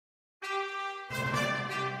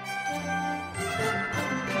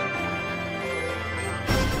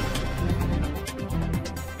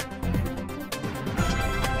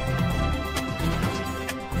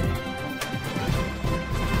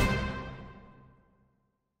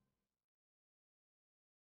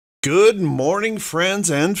Good morning,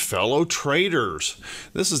 friends and fellow traders.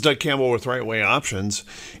 This is Doug Campbell with Right Way Options,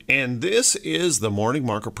 and this is the morning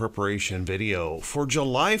market preparation video for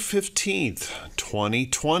July 15th,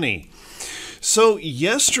 2020. So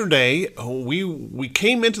yesterday, we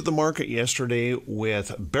came into the market yesterday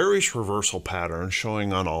with bearish reversal patterns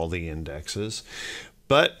showing on all the indexes,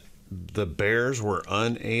 but the bears were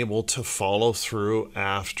unable to follow through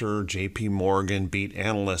after JP Morgan beat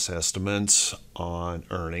analyst estimates on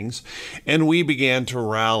earnings, and we began to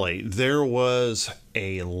rally. There was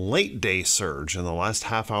a late day surge in the last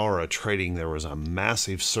half hour of trading. There was a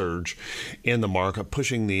massive surge in the market,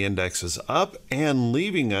 pushing the indexes up and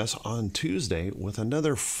leaving us on Tuesday with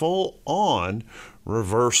another full-on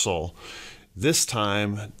reversal, this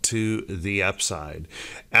time to the upside.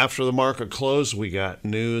 After the market closed, we got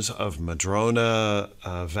news of Moderna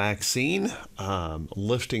vaccine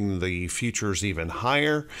lifting the futures even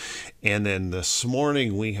higher. And then this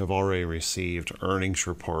morning, we have already received earnings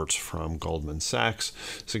reports from Goldman Sachs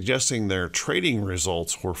suggesting their trading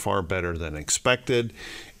results were far better than expected,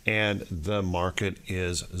 and the market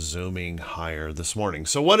is zooming higher this morning.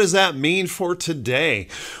 So what does that mean for today?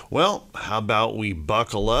 Well, how about we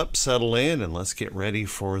buckle up, settle in, and let's get ready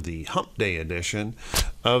for the hump day edition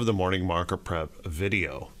of the morning market prep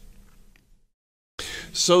video.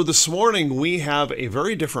 So this morning we have a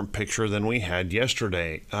very different picture than we had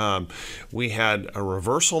yesterday. We had a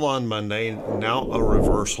reversal on Monday, now a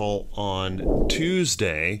reversal on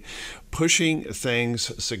Tuesday, pushing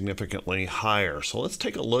things significantly higher. So let's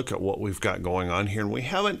take a look at what we've got going on here. And we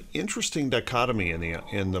have an interesting dichotomy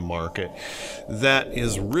in the market that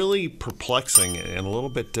is really perplexing and a little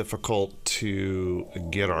bit difficult to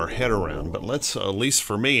get our head around. But let's, at least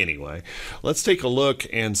for me anyway, let's take a look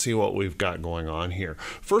and see what we've got going on here.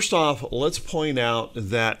 First off, let's point out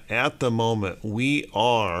that at the moment we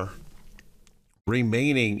are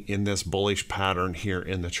remaining in this bullish pattern here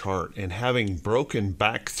in the chart, and having broken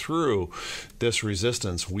back through this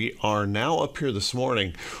resistance, we are now up here this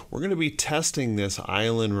morning. We're going to be testing this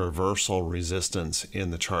island reversal resistance in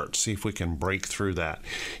the chart, see if we can break through that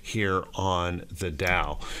here on the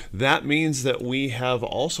Dow. That means that we have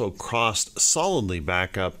also crossed solidly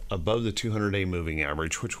back up above the 200-day moving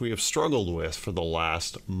average, which we have struggled with for the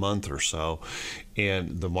last month or so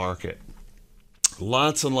in the market.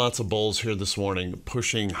 Lots and lots of bulls here this morning,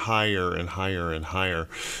 pushing higher and higher and higher.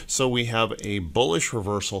 So we have a bullish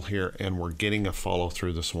reversal here, and we're getting a follow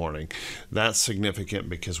through this morning. That's significant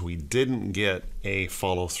because we didn't get a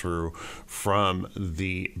follow through from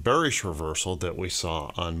the bearish reversal that we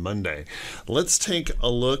saw on Monday. Let's take a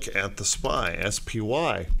look at the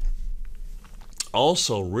SPY.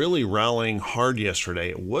 Also really rallying hard yesterday.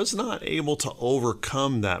 It was not able to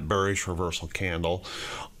overcome that bearish reversal candle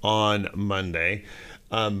on Monday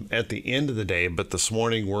at the end of the day, but this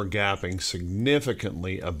morning we're gapping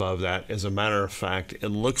significantly above that. As a matter of fact, it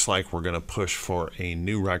looks like we're going to push for a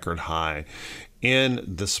new record high in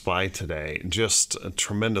the SPY today. Just a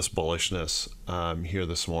tremendous bullishness here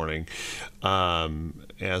this morning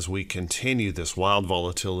as we continue this wild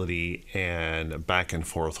volatility and back and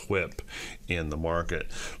forth whip in the market.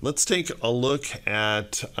 Let's take a look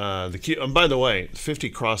at the Q. And by the way, 50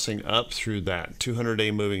 crossing up through that 200-day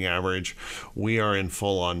moving average. We are in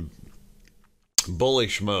full-on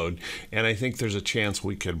bullish mode, and I think there's a chance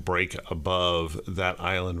we could break above that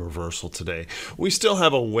island reversal today. We still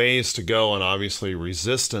have a ways to go, and obviously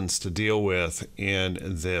resistance to deal with in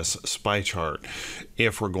this SPY chart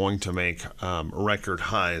if we're going to make record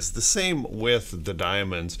highs. The same with the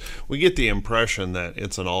diamonds. We get the impression that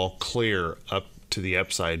it's an all clear up to the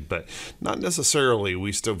upside, but not necessarily.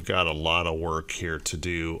 We still got a lot of work here to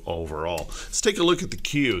do overall. Let's take a look at the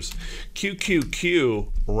Qs. QQQ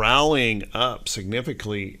rallying up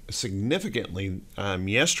significantly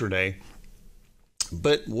yesterday,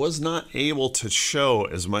 but was not able to show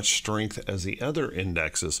as much strength as the other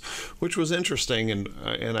indexes, which was interesting,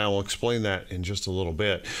 and I will explain that in just a little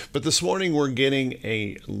bit. But this morning we're getting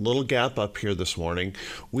a little gap up here this morning.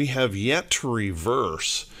 We have yet to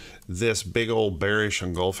reverse this big old bearish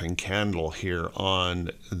engulfing candle here on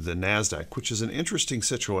the NASDAQ, which is an interesting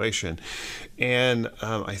situation. And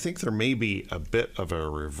I think there may be a bit of a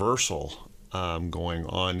reversal going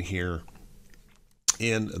on here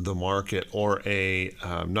in the market, or a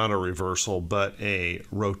not a reversal but a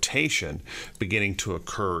rotation beginning to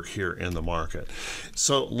occur here in the market.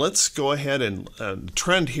 So let's go ahead, and the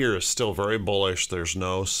trend here is still very bullish. There's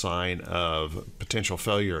no sign of potential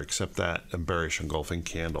failure except that bearish engulfing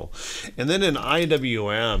candle. And then in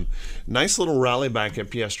IWM, nice little rally back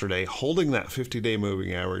up yesterday, holding that 50-day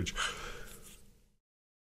moving average.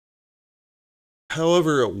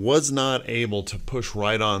 However, it was not able to push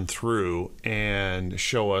right on through and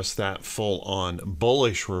show us that full-on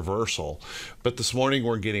bullish reversal. But this morning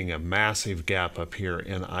we're getting a massive gap up here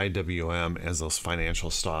in IWM as those financial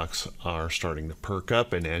stocks are starting to perk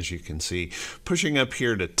up. And as you can see, pushing up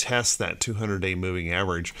here to test that 200-day moving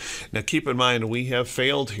average. Now keep in mind, we have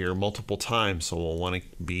failed here multiple times, so we'll want to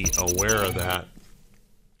be aware of that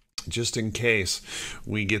just in case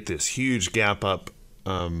we get this huge gap up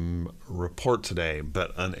report today,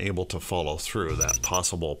 but unable to follow through that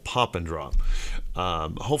possible pop and drop.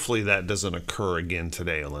 Hopefully that doesn't occur again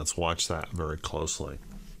today. Let's watch that very closely.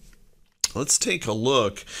 Let's take a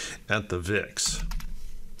look at the VIX.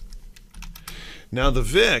 Now the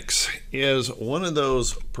VIX is one of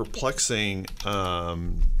those perplexing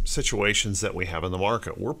situations that we have in the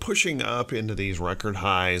market. We're pushing up into these record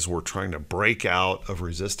highs. We're trying to break out of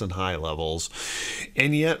resistant high levels,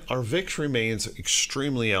 and yet our VIX remains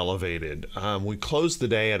extremely elevated. We closed the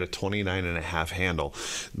day at a 29.5 handle.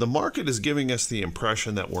 The market is giving us the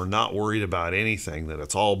impression that we're not worried about anything, that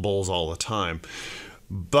it's all bulls all the time,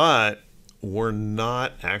 but we're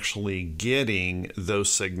not actually getting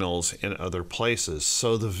those signals in other places.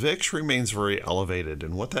 So the VIX remains very elevated.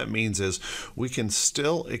 And what that means is we can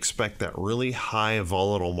still expect that really high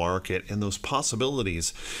volatile market and those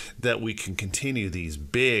possibilities that we can continue these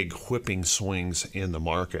big whipping swings in the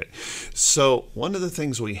market. So one of the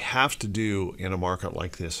things we have to do in a market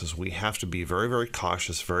like this is we have to be very, very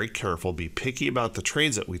cautious, very careful, be picky about the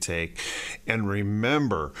trades that we take. And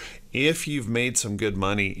remember, if you've made some good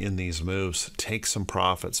money in these moves, take some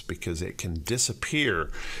profits because it can disappear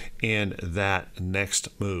in that next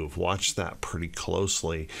move. Watch that pretty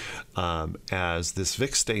closely as this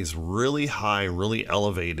VIX stays really high, really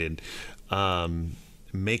elevated,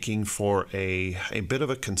 making for a bit of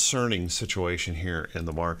a concerning situation here in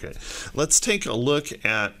the market. Let's take a look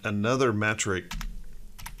at another metric,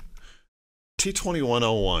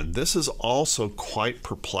 T2101. This is also quite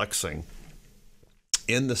perplexing,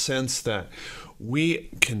 in the sense that we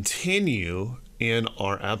continue in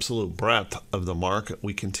our absolute breadth of the market,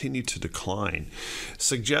 we continue to decline,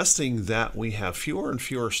 suggesting that we have fewer and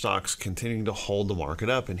fewer stocks continuing to hold the market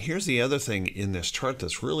up. And here's the other thing in this chart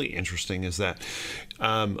that's really interesting is that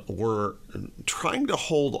we're trying to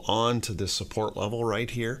hold on to this support level right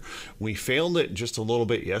here. We failed it just a little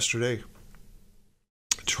bit yesterday,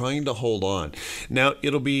 trying to hold on. Now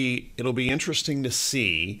it'll be interesting to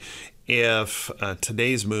see if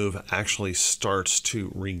today's move actually starts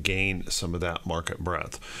to regain some of that market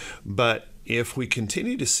breadth. But if we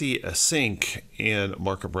continue to see a sink in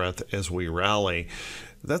market breadth as we rally,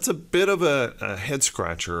 that's a bit of a head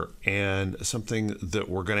scratcher and something that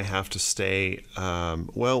we're going to have to stay,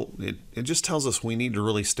 it just tells us we need to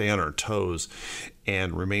really stay on our toes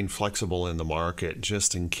and remain flexible in the market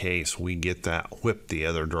just in case we get that whip the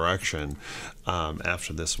other direction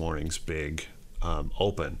after this morning's big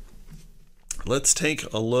open. Let's take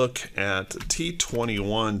a look at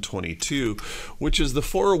T2122, which is the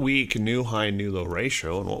 4-week new high new low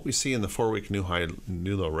ratio. And what we see in the 4-week new high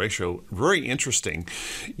new low ratio, very interesting.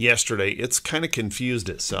 Yesterday, it's kind of confused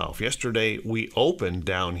itself. Yesterday, we opened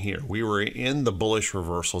down here. We were in the bullish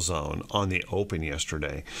reversal zone on the open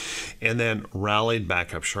yesterday, and then rallied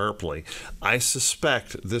back up sharply. I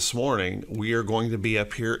suspect this morning we are going to be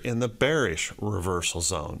up here in the bearish reversal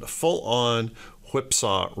zone, full on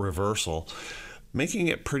whipsaw reversal, making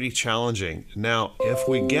it pretty challenging. Now, if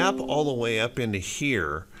we gap all the way up into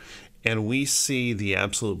here and we see the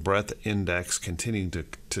absolute breadth index continuing to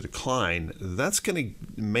decline, that's going to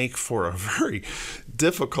make for a very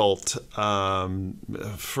difficult,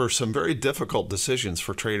 for some very difficult decisions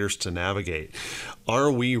for traders to navigate.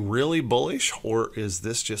 Are we really bullish, or is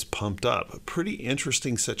this just pumped up? A pretty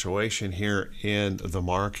interesting situation here in the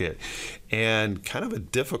market, and kind of a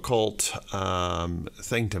difficult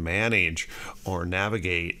thing to manage or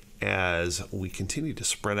navigate as we continue to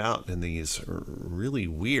spread out in these really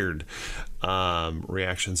weird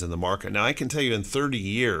reactions in the market. Now, I can tell you in 30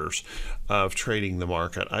 years of trading the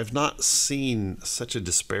market, I've not seen such a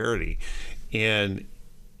disparity in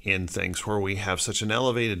things where we have such an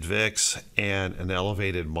elevated VIX and an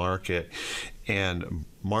elevated market, and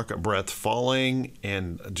market breadth falling,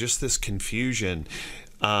 and just this confusion.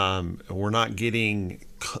 We're not getting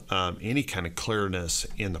any kind of clearness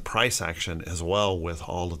in the price action as well with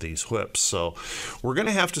all of these whips. So we're going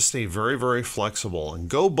to have to stay very, very flexible and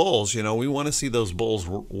go bulls. You know, we want to see those bulls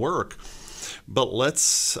work, but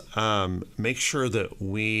let's make sure that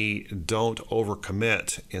we don't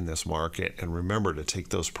overcommit in this market, and remember to take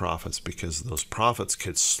those profits, because those profits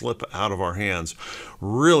could slip out of our hands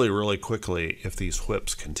really, really quickly if these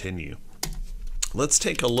whips continue. Let's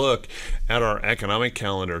take a look at our economic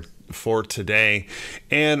calendar for today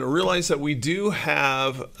and realize that we do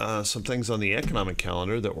have some things on the economic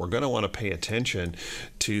calendar that we're going to want to pay attention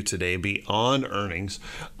to today beyond earnings.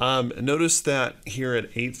 Notice that here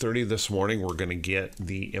at 8:30 this morning, we're going to get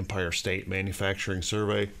the Empire State Manufacturing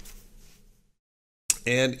Survey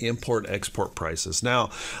and import-export prices. Now,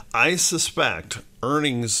 I suspect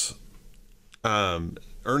earnings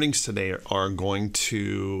today are going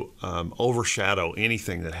to overshadow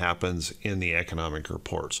anything that happens in the economic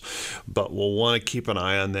reports, but we'll want to keep an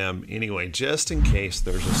eye on them anyway, just in case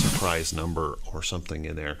there's a surprise number or something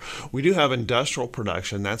in there. We do have industrial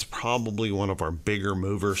production. That's probably one of our bigger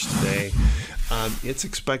movers today. It's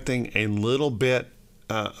expecting a little bit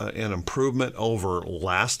an improvement over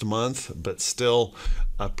last month, but still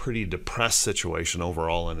a pretty depressed situation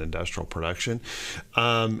overall in industrial production.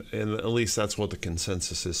 And at least that's what the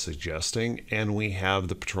consensus is suggesting. And we have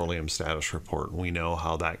the petroleum status report. We know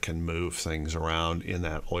how that can move things around in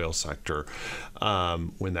that oil sector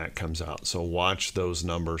when that comes out. So watch those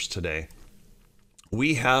numbers today.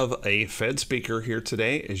 We have a Fed speaker here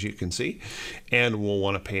today, as you can see, and we'll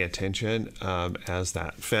want to pay attention as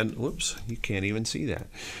that Fed, whoops, you can't even see that.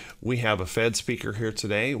 We have a Fed speaker here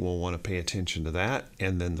today. We'll want to pay attention to that.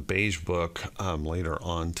 And then the beige book later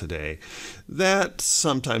on today. That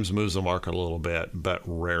sometimes moves the market a little bit, but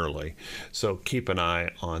rarely. So keep an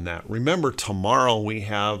eye on that. Remember, tomorrow we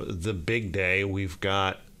have the big day. We've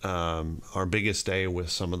got our biggest day with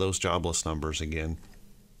some of those jobless numbers again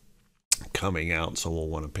coming out, so we'll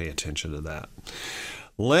want to pay attention to that.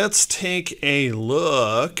 Let's take a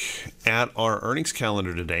look at our earnings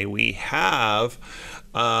calendar today. We have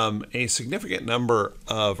a significant number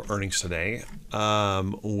of earnings today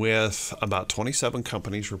with about 27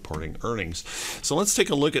 companies reporting earnings. So let's take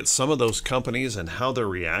a look at some of those companies and how they're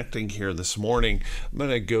reacting here this morning. I'm going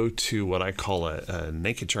to go to what I call a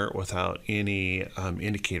naked chart without any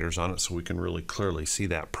indicators on it so we can really clearly see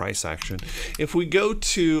that price action. If we go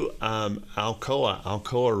to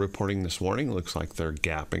Alcoa reporting this morning, looks like they're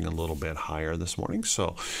gapping a little bit higher this morning.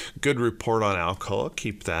 So good report on Alcoa.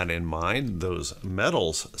 Keep that in mind. Those metals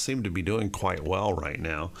seem to be doing quite well right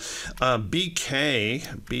now.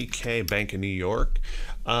 BK, Bank of New York,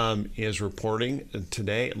 is reporting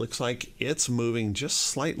today. It looks like it's moving just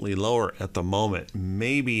slightly lower at the moment.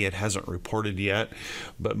 Maybe it hasn't reported yet,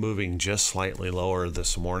 but moving just slightly lower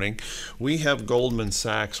this morning. We have Goldman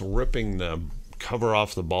Sachs ripping the cover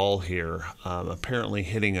off the ball here, apparently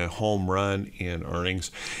hitting a home run in earnings,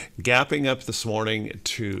 gapping up this morning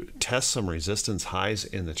to test some resistance highs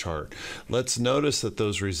in the chart. Let's notice that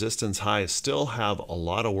those resistance highs still have a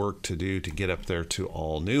lot of work to do to get up there to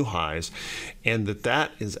all new highs, and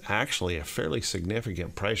that is actually a fairly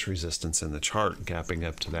significant price resistance in the chart, gapping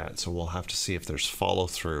up to that. So we'll have to see if there's follow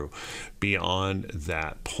through beyond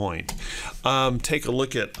that point. Take a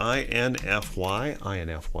look at INFY.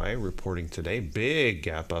 INFY reporting today. Big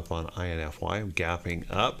gap up on INFY, gapping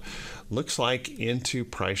up. Looks like into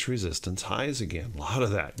price resistance highs again. A lot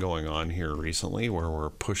of that going on here recently where we're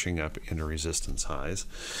pushing up into resistance highs.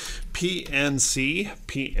 PNC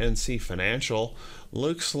Financial.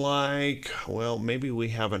 Looks like, well, maybe we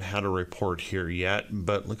haven't had a report here yet,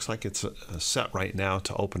 but looks like it's set right now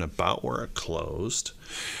to open about where it closed.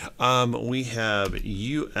 We have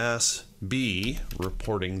USB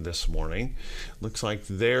reporting this morning. Looks like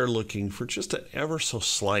they're looking for just an ever so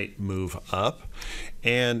slight move up.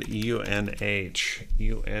 And UNH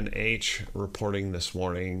reporting this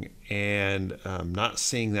morning, and not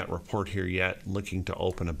seeing that report here yet, looking to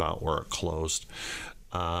open about where it closed.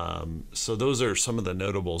 So those are some of the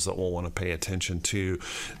notables that we'll want to pay attention to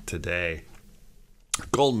today.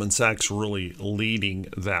 Goldman Sachs really leading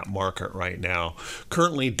that market right now.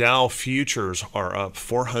 Currently, Dow futures are up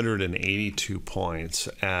 482 points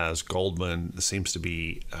as Goldman seems to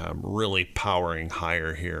be really powering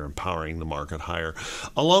higher here and powering the market higher.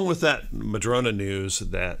 Along with that Moderna news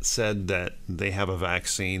that said that they have a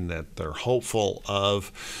vaccine that they're hopeful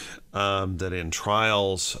of, that in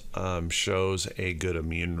trials shows a good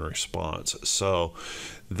immune response. So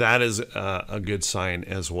that is a good sign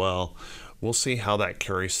as well. We'll see how that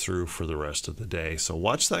carries through for the rest of the day. So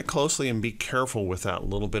watch that closely and be careful with that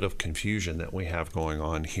little bit of confusion that we have going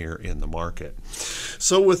on here in the market.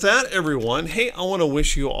 So with that, everyone, hey, I want to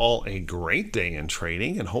wish you all a great day in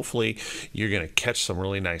trading, and hopefully you're going to catch some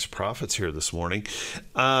really nice profits here this morning.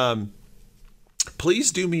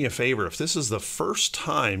 Please do me a favor. If this is the first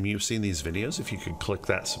time you've seen these videos, if you could click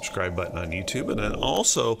that subscribe button on YouTube, and then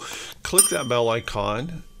also click that bell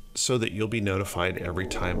icon so that you'll be notified every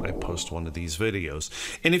time I post one of these videos.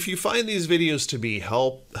 And if you find these videos to be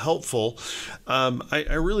helpful,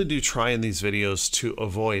 I really do try in these videos to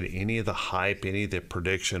avoid any of the hype, any of the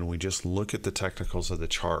prediction. We just look at the technicals of the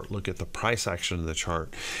chart, look at the price action of the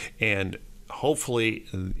chart, and hopefully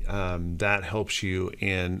that helps you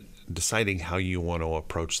in deciding how you want to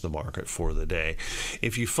approach the market for the day.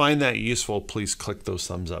 If you find that useful, please click those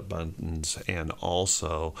thumbs up buttons and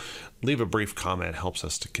also leave a brief comment. It helps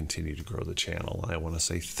us to continue to grow the channel. I want to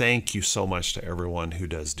say thank you so much to everyone who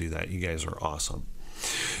does do that. You guys are awesome.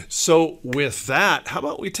 So with that, how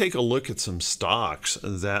about we take a look at some stocks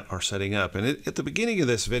that are setting up? And at the beginning of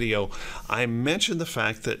this video, I mentioned the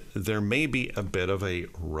fact that there may be a bit of a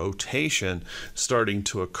rotation starting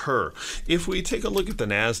to occur. If we take a look at the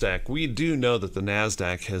NASDAQ, we do know that the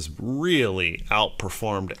NASDAQ has really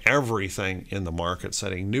outperformed everything in the market,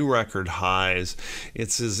 setting new record highs.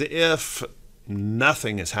 It's as if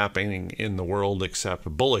nothing is happening in the world except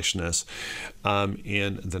bullishness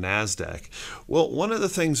in the NASDAQ. Well, one of the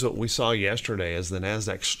things that we saw yesterday is the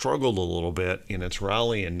NASDAQ struggled a little bit in its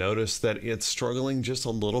rally, and notice that it's struggling just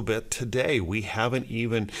a little bit today. We haven't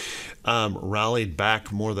even rallied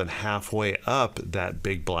back more than halfway up that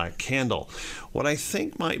big black candle. What I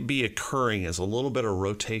think might be occurring is a little bit of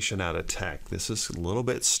rotation out of tech. This is a little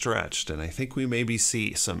bit stretched, and I think we maybe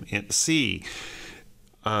see some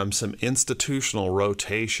institutional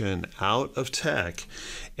rotation out of tech.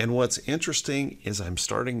 And what's interesting is I'm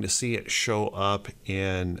starting to see it show up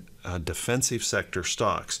in defensive sector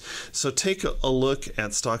stocks. So take a look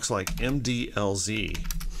at stocks like MDLZ.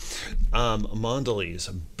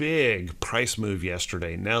 Mondelez, big price move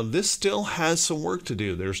yesterday. Now this still has some work to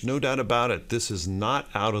do. There's no doubt about it. This is not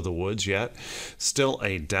out of the woods yet. Still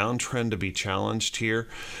a downtrend to be challenged here,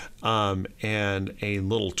 and a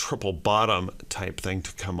little triple bottom type thing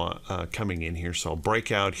to coming in here. So a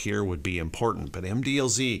breakout here would be important. But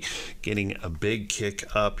MDLZ getting a big kick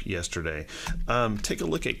up yesterday. Take a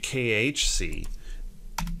look at KHC.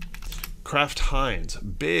 Kraft Heinz,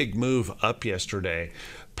 big move up yesterday,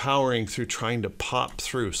 powering through, trying to pop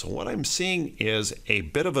through. So what I'm seeing is a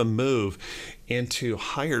bit of a move into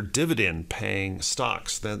higher dividend paying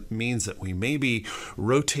stocks. That means that we may be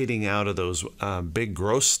rotating out of those big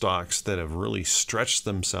growth stocks that have really stretched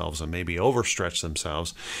themselves and maybe overstretched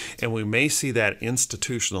themselves, and we may see that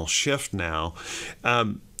institutional shift now.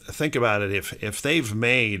 Think about it. If they've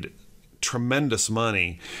made tremendous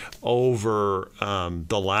money over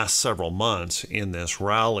the last several months in this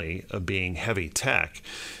rally of being heavy tech,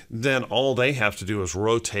 then all they have to do is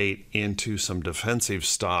rotate into some defensive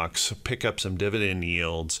stocks, pick up some dividend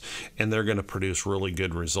yields, and they're going to produce really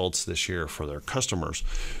good results this year for their customers.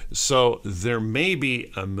 So there may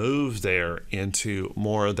be a move there into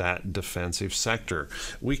more of that defensive sector.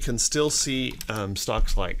 We can still see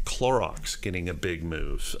stocks like Clorox getting a big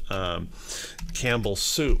move, Campbell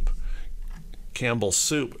Soup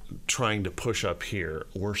trying to push up here.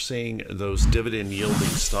 We're seeing those dividend yielding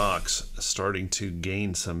stocks starting to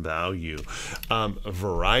gain some value.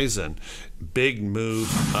 Verizon, big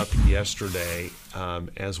move up yesterday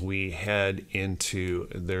as we head into,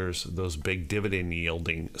 there's those big dividend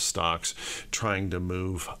yielding stocks trying to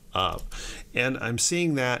move up. And I'm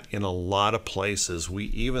seeing that in a lot of places. We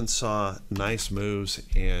even saw nice moves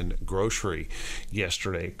in grocery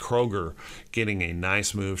yesterday. Kroger getting a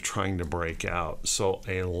nice move trying to break out. So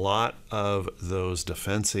a lot of those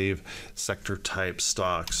defensive sector type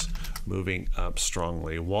stocks moving up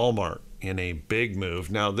strongly. Walmart in a big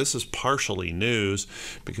move. Now this is partially news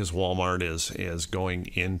because Walmart is going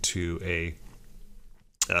into a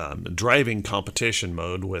driving competition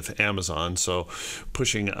mode with Amazon, so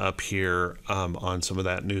pushing up here on some of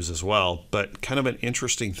that news as well. But kind of an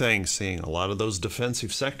interesting thing, seeing a lot of those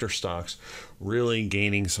defensive sector stocks really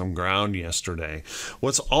gaining some ground yesterday.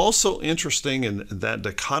 What's also interesting in that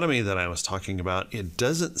dichotomy that I was talking about, it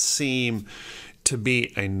doesn't seem to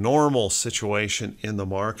be a normal situation in the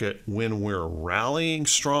market when we're rallying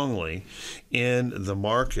strongly in the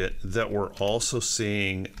market that we're also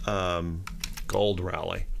seeing gold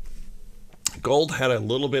rally. Gold had a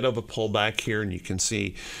little bit of a pullback here, and you can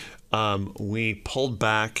see we pulled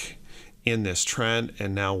back in this trend,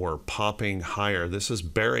 and now we're popping higher. This is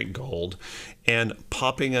Barrick Gold, and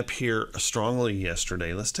popping up here strongly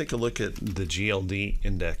yesterday. Let's take a look at the GLD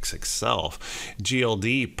index itself.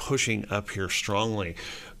 GLD pushing up here strongly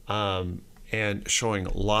and showing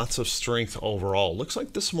lots of strength overall. Looks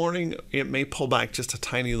like this morning it may pull back just a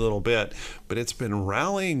tiny little bit, but it's been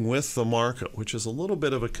rallying with the market, which is a little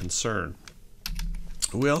bit of a concern.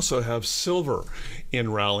 We also have silver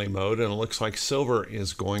in rally mode, and it looks like silver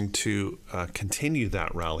is going to continue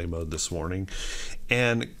that rally mode this morning.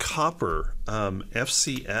 And copper,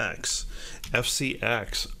 FCX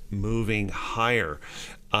moving higher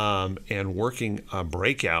and working a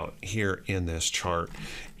breakout here in this chart.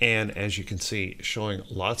 And as you can see, showing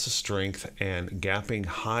lots of strength and gapping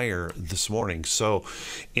higher this morning. So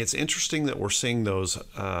it's interesting that we're seeing those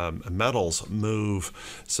metals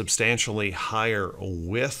move substantially higher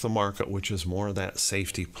with the market, which is more of that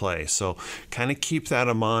safety play. So kind of keep that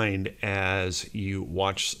in mind as you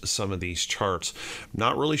watch some of these charts.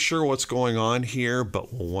 Not really sure what's going on here,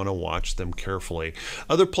 but we'll want to watch them carefully.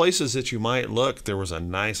 Other places that you might look, there was a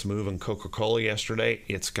nice move in Coca-Cola yesterday.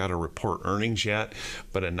 It's got to report earnings yet,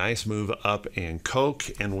 but a nice move up in Coke.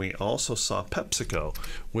 And we also saw PepsiCo,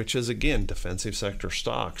 which is again defensive sector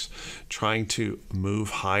stocks, trying to move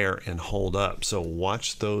higher and hold up. So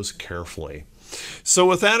watch those carefully. So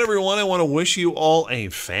with that, everyone, I want to wish you all a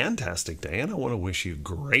fantastic day, and I want to wish you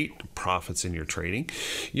great profits in your trading.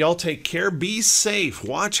 Y'all take care. Be safe.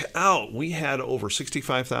 Watch out. We had over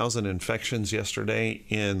 65,000 infections yesterday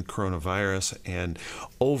in coronavirus and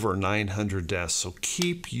over 900 deaths. So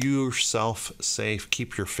keep yourself safe.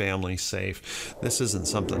 Keep your family safe. This isn't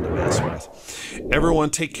something to mess with. Everyone,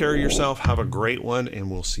 take care of yourself. Have a great one, and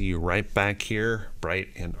we'll see you right back here bright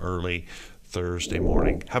and early Thursday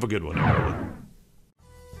morning. Have a good one, everyone.